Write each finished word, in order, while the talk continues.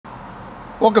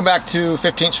Welcome back to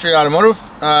 15th Street Automotive.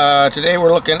 Today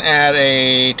we're looking at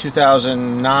a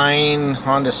 2009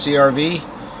 Honda CR-V.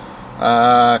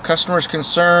 Customer's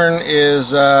concern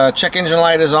is check engine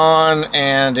light is on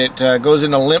and it goes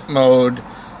into limp mode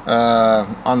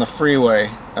on the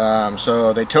freeway.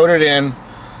 So they towed it in.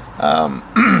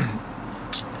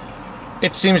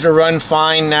 It seems to run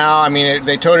fine now. I mean,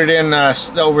 they towed it in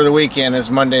over the weekend. It's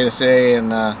Monday this day,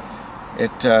 and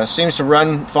it seems to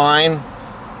run fine.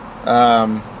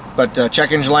 But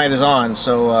check engine light is on,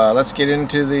 so let's get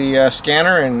into the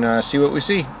scanner and see what we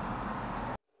see.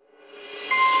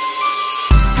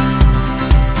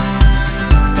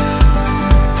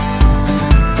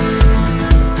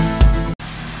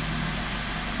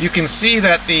 You can see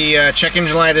that the check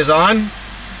engine light is on.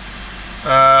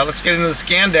 Let's get into the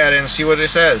scan data and see what it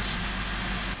says.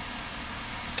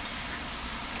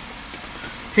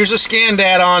 Here's the scan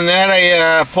data on that.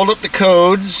 I pulled up the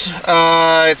codes.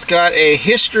 It's got a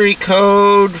history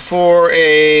code for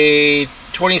a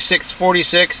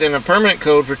 2646 and a permanent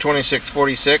code for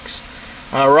 2646.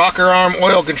 Rocker arm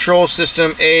oil control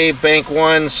system A, bank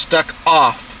 1, stuck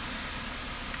off.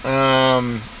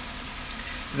 That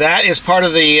is part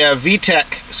of the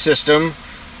VTEC system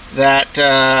that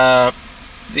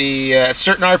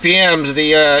certain RPMs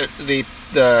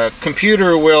the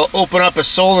computer will open up a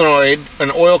solenoid, an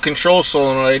oil control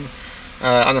solenoid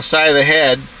on the side of the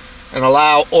head, and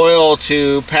allow oil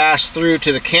to pass through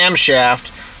to the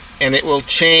camshaft, and it will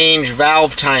change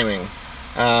valve timing.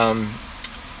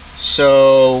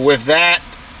 So with that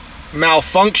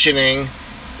malfunctioning,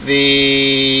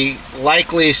 the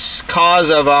likely cause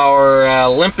of our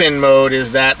limp-in mode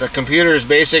is that the computer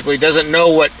basically doesn't know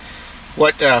what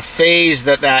phase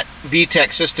that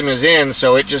VTEC system is in,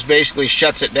 so it just basically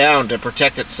shuts it down to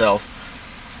protect itself.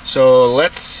 So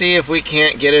let's see if we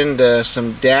can't get into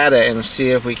some data and see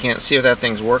if we can't see if that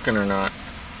thing's working or not.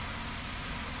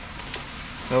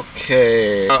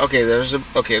 Okay. There's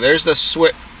the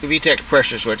switch, VTEC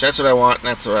pressure switch. That's what I want. And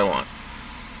that's what I want.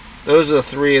 Those are the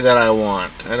three that I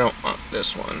want. I don't want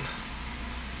this one.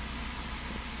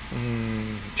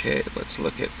 Okay, let's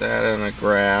look at that on a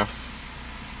graph.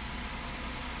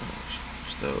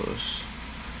 Those.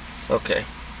 Okay.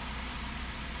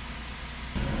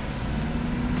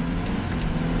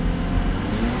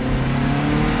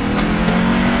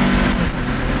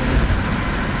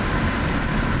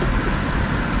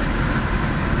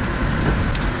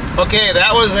 Okay,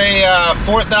 that was a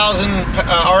 4,000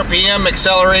 RPM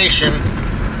acceleration,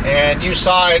 and you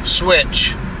saw it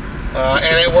switch,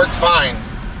 and it worked fine.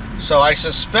 So I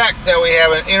suspect that we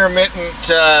have an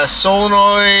intermittent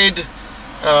solenoid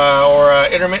or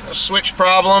an intermittent switch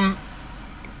problem.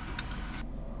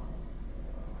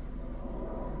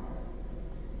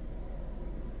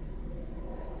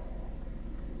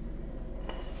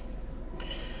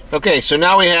 Okay, so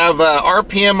now we have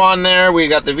RPM on there. We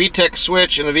got the VTEC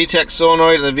switch and the VTEC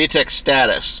solenoid and the VTEC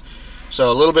status.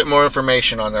 So a little bit more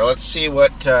information on there. Let's see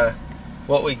what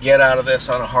we get out of this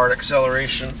on a hard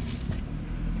acceleration.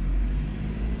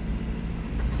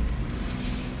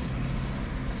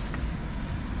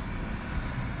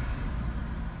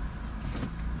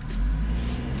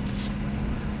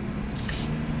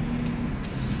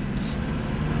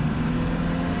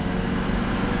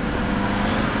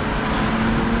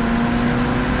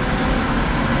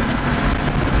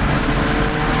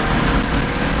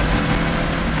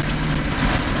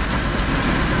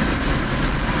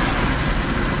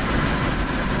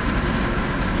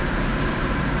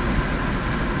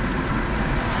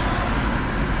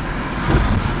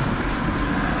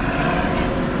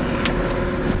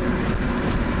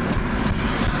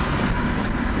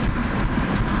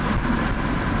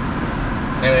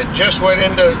 And it just went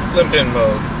into limp-in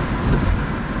mode.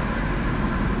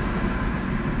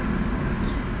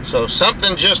 So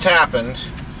something just happened.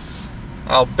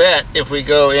 I'll bet if we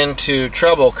go into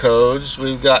trouble codes,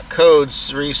 we've got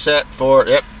codes reset for,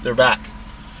 yep, they're back.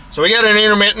 So we got an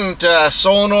intermittent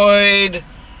solenoid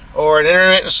or an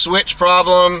intermittent switch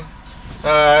problem.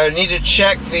 I need to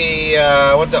check the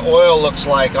what the oil looks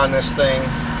like on this thing.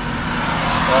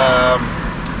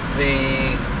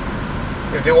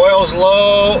 If the oil's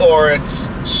low or it's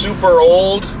super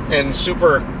old and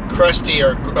super crusty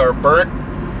or burnt,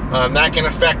 that can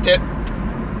affect it.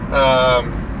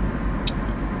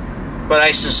 But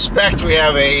I suspect we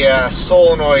have a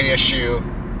solenoid issue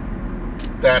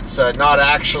that's not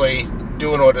actually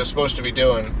doing what it's supposed to be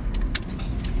doing.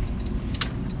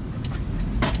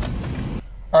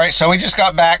 Alright, so we just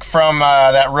got back from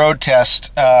that road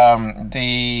test.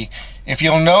 If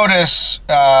you'll notice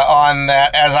on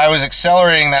that, as I was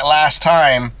accelerating that last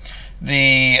time,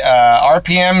 the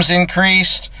RPMs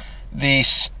increased, the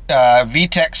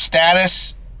VTEC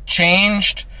status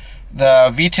changed,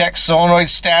 the VTEC solenoid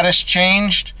status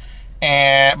changed,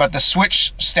 but the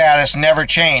switch status never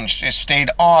changed. It stayed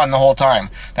on the whole time.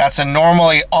 That's a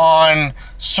normally on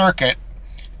circuit,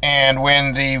 and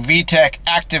when the VTEC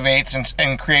activates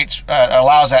and creates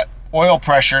allows that oil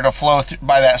pressure to flow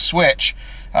by that switch,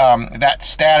 that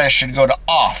status should go to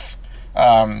off,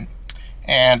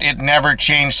 and it never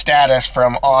changed status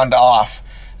from on to off,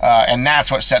 and that's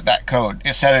what set that code.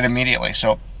 It set it immediately.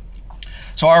 So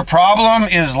our problem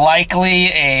is likely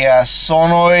a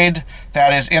solenoid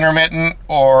that is intermittent,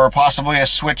 or possibly a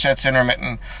switch that's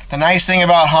intermittent. The nice thing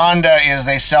about Honda is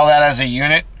they sell that as a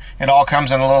unit. It all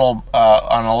comes in a little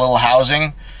on a little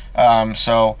housing.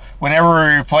 So whenever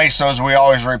we replace those, we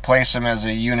always replace them as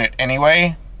a unit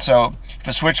anyway. So if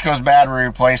a switch goes bad, we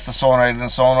replace the solenoid and the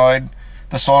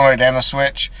solenoid and the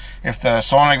switch. If the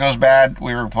solenoid goes bad,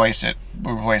 we replace it.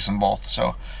 We replace them both.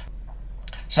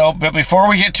 But before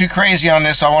we get too crazy on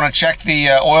this, I want to check the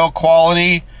oil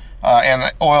quality and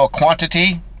the oil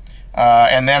quantity,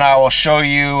 and then I will show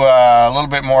you a little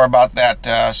bit more about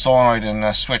that solenoid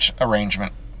and switch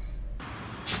arrangement.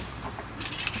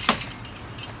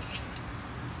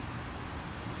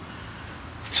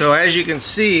 So as you can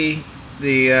see,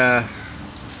 the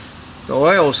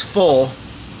oil is full.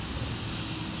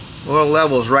 Oil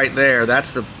level's right there.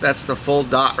 That's the full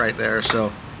dot right there.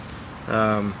 So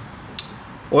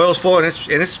oil's full, and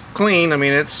it's clean. I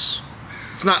mean, it's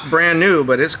not brand new,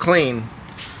 but it's clean.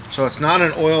 So it's not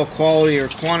an oil quality or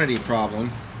quantity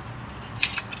problem.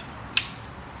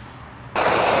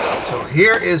 So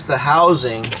here is the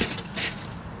housing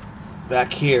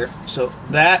back here. So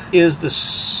that is the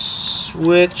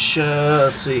switch.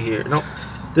 Let's see here. Nope.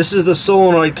 This is the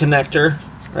solenoid connector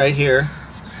right here,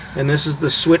 and this is the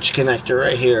switch connector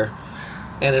right here.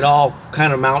 And it all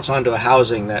kind of mounts onto a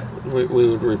housing that we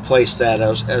would replace that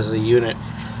as a unit.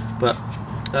 But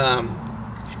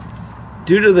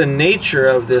due to the nature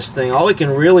of this thing, all we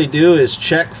can really do is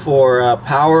check for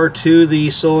power to the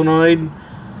solenoid.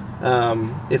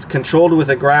 It's controlled with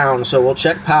a ground, so we'll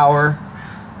check power,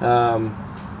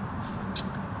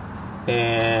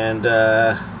 and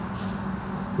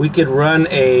we could run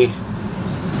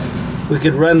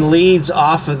leads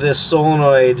off of this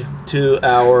solenoid to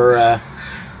our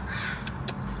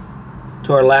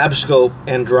lab scope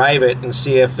and drive it and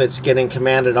see if it's getting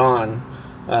commanded on.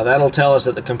 That'll tell us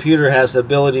that the computer has the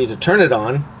ability to turn it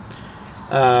on,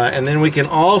 and then we can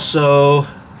also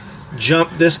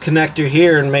jump this connector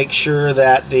here and make sure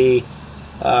that the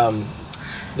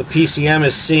PCM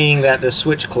is seeing that the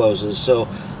switch closes. So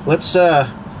let's set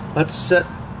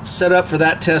up for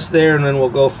that test there, and then we'll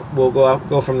go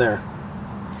from there.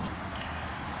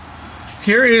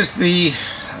 Here is the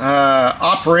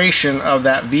operation of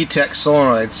that VTEC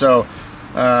solenoid. So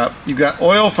you've got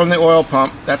oil from the oil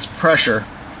pump. That's pressure.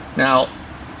 Now,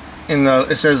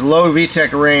 it says low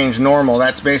VTEC range, normal.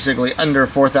 That's basically under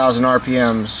 4,000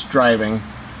 RPMs driving.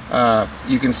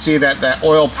 You can see that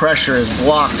oil pressure is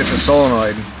blocked at the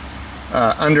solenoid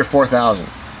under 4,000.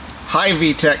 High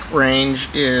VTEC range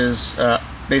is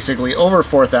basically over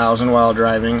 4,000 while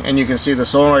driving, and you can see the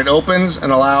solenoid opens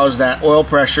and allows that oil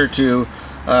pressure to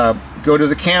go to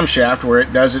the camshaft where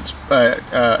it does its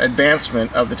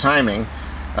advancement of the timing,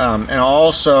 and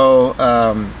also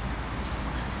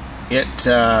it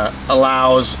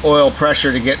allows oil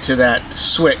pressure to get to that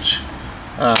switch,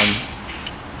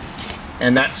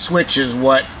 and that switch is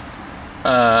what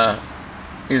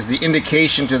is the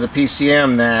indication to the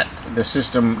PCM that the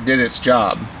system did its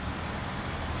job.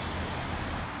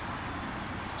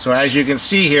 So as you can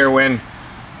see here, when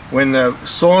the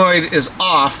solenoid is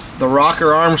off, the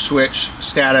rocker arm switch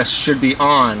status should be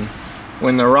on.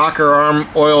 When the rocker arm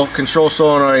oil control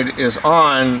solenoid is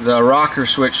on, the rocker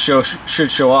switch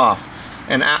should show off.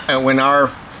 And when our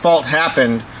fault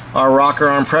happened, our rocker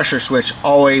arm pressure switch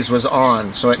always was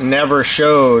on, so it never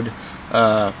showed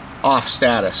off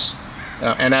status,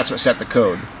 and that's what set the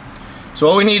code. So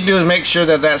what we need to do is make sure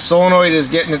that that solenoid is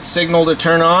getting its signal to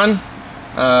turn on.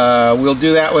 We'll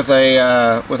do that with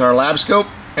our lab scope,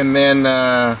 and then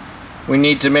we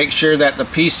need to make sure that the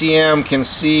PCM can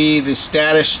see the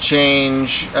status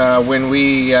change when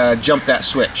we jump that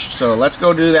switch. So let's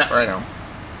go do that right now.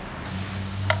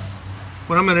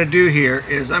 What I'm going to do here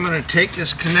is I'm going to take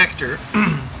this connector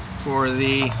for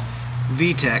the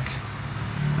VTEC.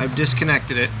 I've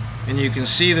disconnected it, and you can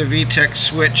see the VTEC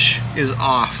switch is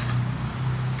off.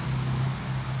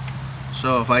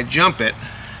 So if I jump it,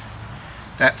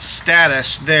 that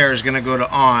status there is going to go to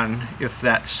on if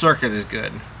that circuit is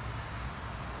good,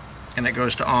 and it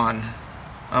goes to on.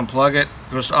 Unplug it,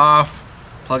 goes to off.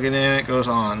 Plug it in, it goes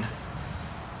on.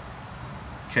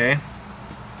 Okay.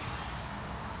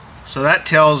 So that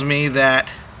tells me that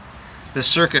the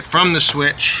circuit from the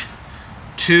switch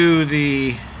to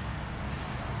the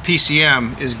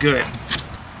PCM is good.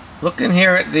 Looking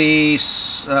here at the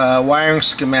wiring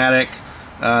schematic,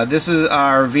 this is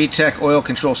our VTEC oil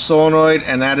control solenoid,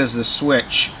 and that is the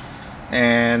switch.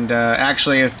 And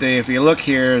actually, if you look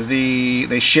here,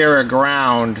 they share a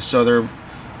ground, so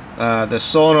the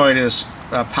solenoid is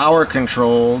power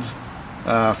controlled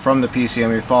from the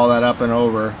PCM. You follow that up and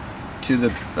over to the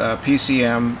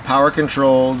PCM, power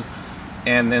controlled,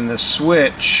 and then the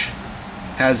switch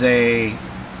has a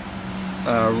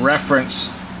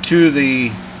reference to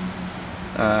the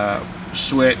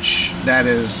switch that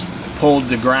is pulled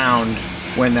to ground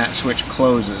when that switch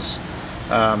closes.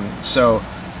 So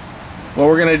what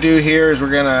we're going to do here is we're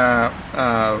going to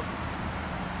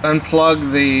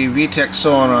unplug the VTEC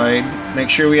solenoid, make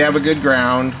sure we have a good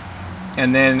ground,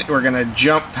 and then we're going to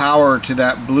jump power to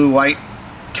that blue-white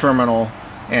terminal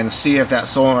and see if that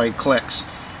solenoid clicks.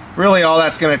 Really all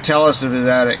that's going to tell us is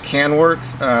that it can work.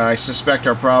 I suspect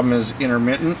our problem is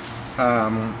intermittent,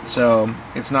 so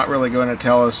it's not really going to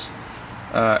tell us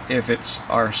if it's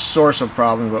our source of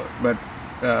problem, but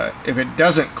if it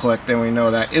doesn't click, then we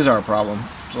know that is our problem.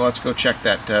 So let's go check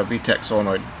that VTEC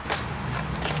solenoid.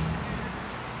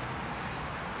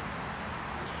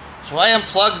 So I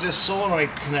unplugged this solenoid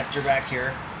connector back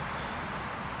here.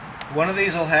 One of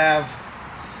these will have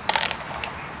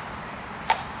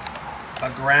a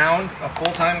ground, a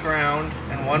full-time ground,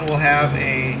 and one will have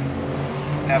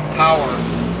power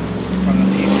from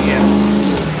the PCM.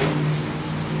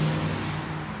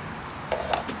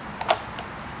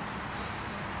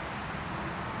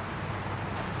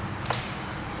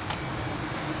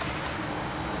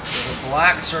 So the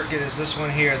black circuit is this one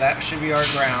here. That should be our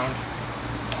ground.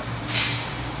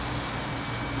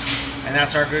 And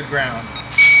that's our good ground.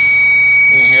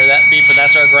 You can hear that beep, but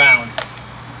that's our ground.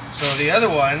 So the other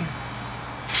one,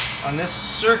 on this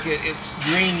circuit, it's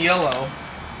green-yellow.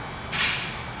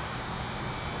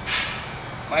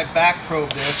 If I back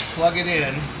probe this, plug it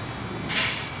in,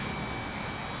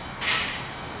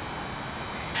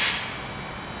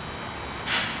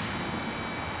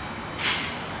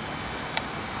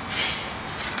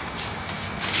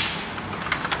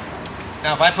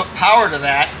 now if I put power to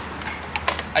that,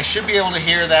 I should be able to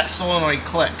hear that solenoid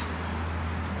click.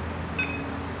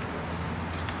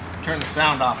 Turn the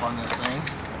sound off on this thing.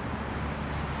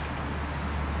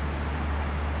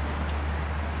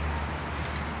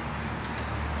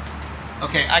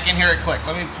 Okay, I can hear it click.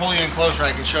 Let me pull you in closer.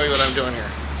 I can show you what I'm doing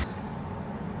here.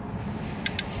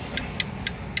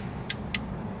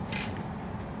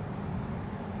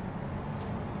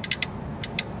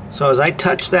 So as I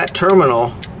touch that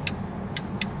terminal,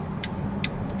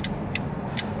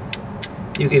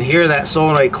 you can hear that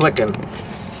solenoid clicking.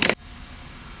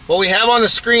 What we have on the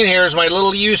screen here is my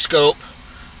little U-scope.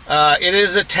 It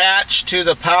is attached to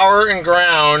the power and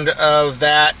ground of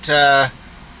that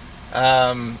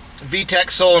VTEC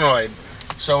solenoid.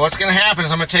 So what's going to happen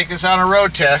is I'm going to take this on a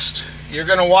road test. You're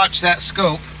going to watch that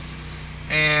scope,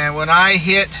 and when I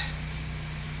hit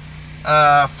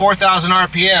 4,000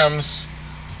 RPMs,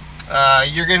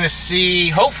 you're going to see,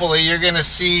 hopefully you're going to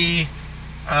see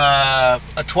a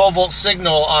 12-volt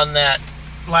signal on that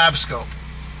lab scope.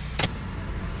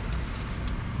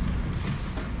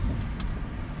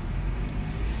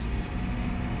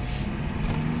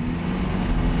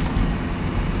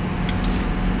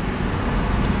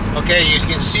 Okay, you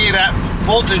can see that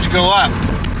voltage go up.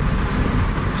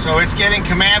 So it's getting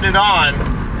commanded on.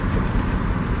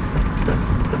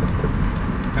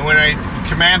 And when I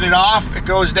command it off, it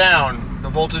goes down. The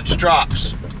voltage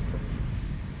drops.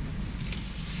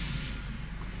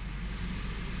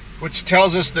 Which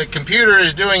tells us the computer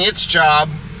is doing its job.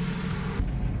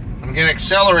 I'm going to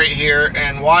accelerate here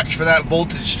and watch for that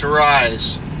voltage to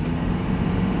rise.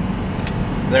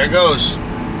 There it goes.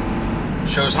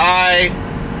 Shows high.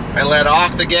 I let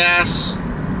off the gas,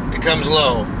 it comes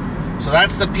low. So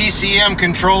that's the PCM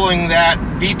controlling that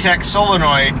VTEC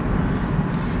solenoid.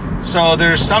 So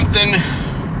there's something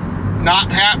not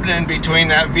happening between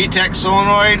that VTEC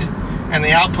solenoid and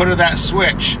the output of that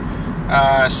switch.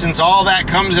 Since all that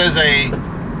comes as a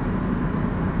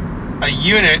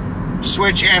unit,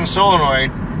 switch and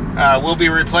solenoid, we'll be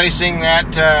replacing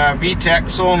that VTEC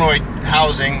solenoid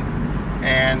housing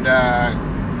and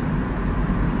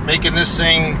getting this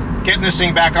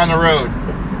thing back on the road.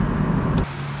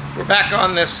 We're back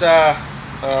on this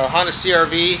Honda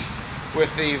CR-V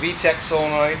with the VTEC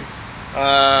solenoid.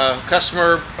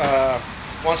 Customer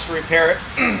wants to repair it.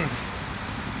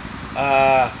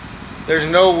 there's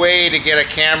no way to get a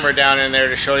camera down in there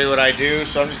to show you what I do,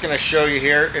 so I'm just going to show you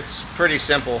here. It's pretty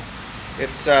simple.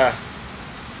 It's 2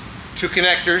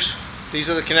 connectors. These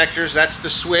are the connectors. That's the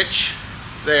switch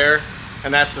there,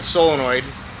 and that's the solenoid.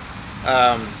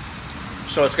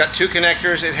 So it's got 2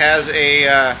 connectors. It has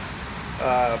a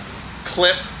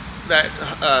clip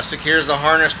that secures the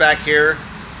harness back here,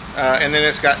 and then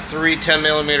it's got 3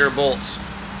 10mm bolts.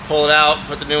 Pull it out,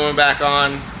 put the new one back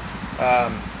on.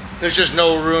 There's just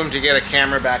no room to get a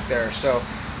camera back there, so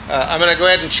I'm going to go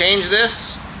ahead and change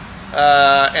this,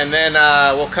 and then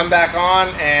we'll come back on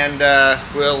and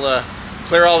we'll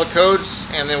clear all the codes,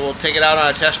 and then we'll take it out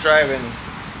on a test drive and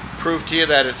prove to you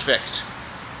that it's fixed.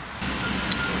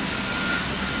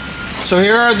 So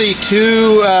here are the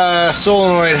 2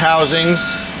 solenoid housings.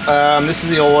 This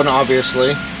is the old one,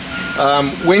 obviously.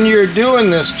 When you're doing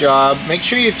this job, make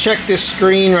sure you check this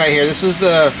screen right here. This is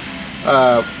the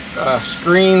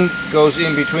screen goes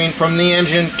in between from the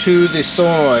engine to the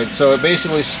solenoid, so it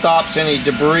basically stops any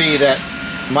debris that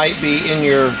might be in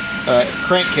your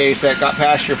crankcase that got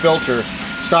past your filter.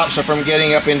 Stops it from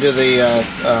getting up into the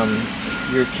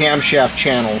your camshaft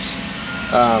channels.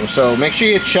 So make sure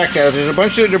you check that. If there's a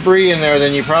bunch of debris in there,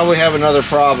 then you probably have another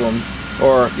problem,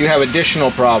 or you have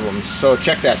additional problems. So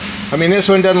check that. I mean, this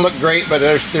one doesn't look great, but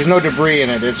there's no debris in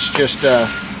it. It's just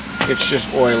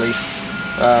oily.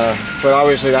 But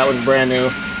obviously that one's brand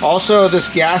new. Also, this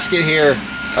gasket here,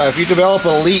 if you develop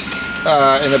a leak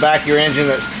in the back of your engine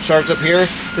that starts up here,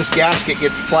 this gasket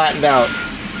gets flattened out.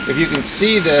 If you can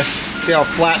see this, see how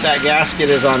flat that gasket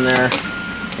is on there,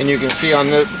 and you can see on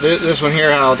this one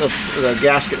here how the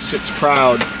gasket sits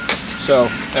proud. So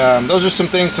those are some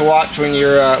things to watch when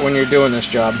you're doing this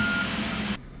job.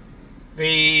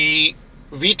 The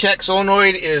VTEC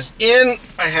solenoid is in.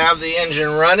 I have the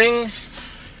engine running.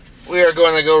 We are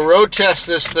going to go road test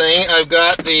this thing. I've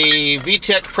got the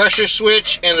VTEC pressure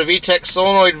switch and the VTEC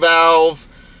solenoid valve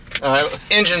with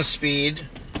engine speed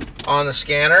on the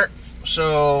scanner.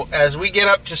 So as we get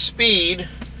up to speed,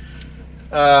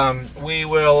 we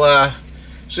will, as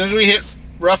soon as we hit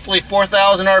roughly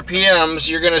 4,000 RPMs,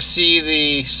 you're going to see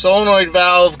the solenoid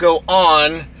valve go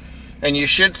on, and you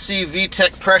should see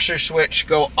VTEC pressure switch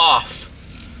go off.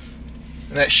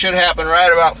 And that should happen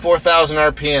right about 4,000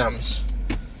 RPMs.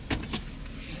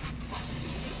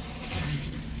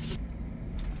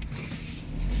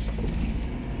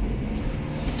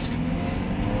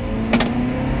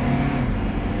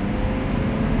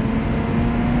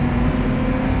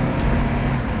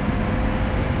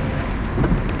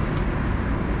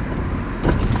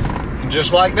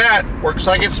 Just like that, works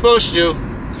like it's supposed to.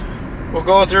 We'll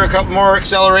go through a couple more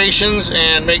accelerations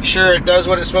and make sure it does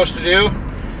what it's supposed to do.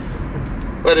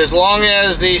 But as long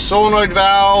as the solenoid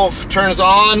valve turns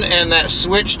on and that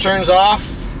switch turns off,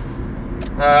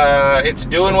 it's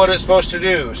doing what it's supposed to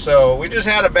do. So we just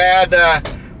had a bad,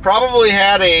 probably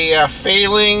had a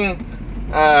failing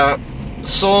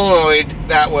solenoid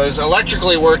that was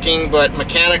electrically working but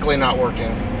mechanically not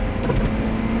working.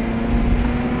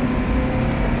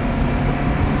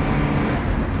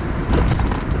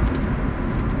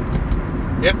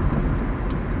 Yep,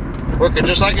 working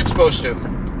just like it's supposed to.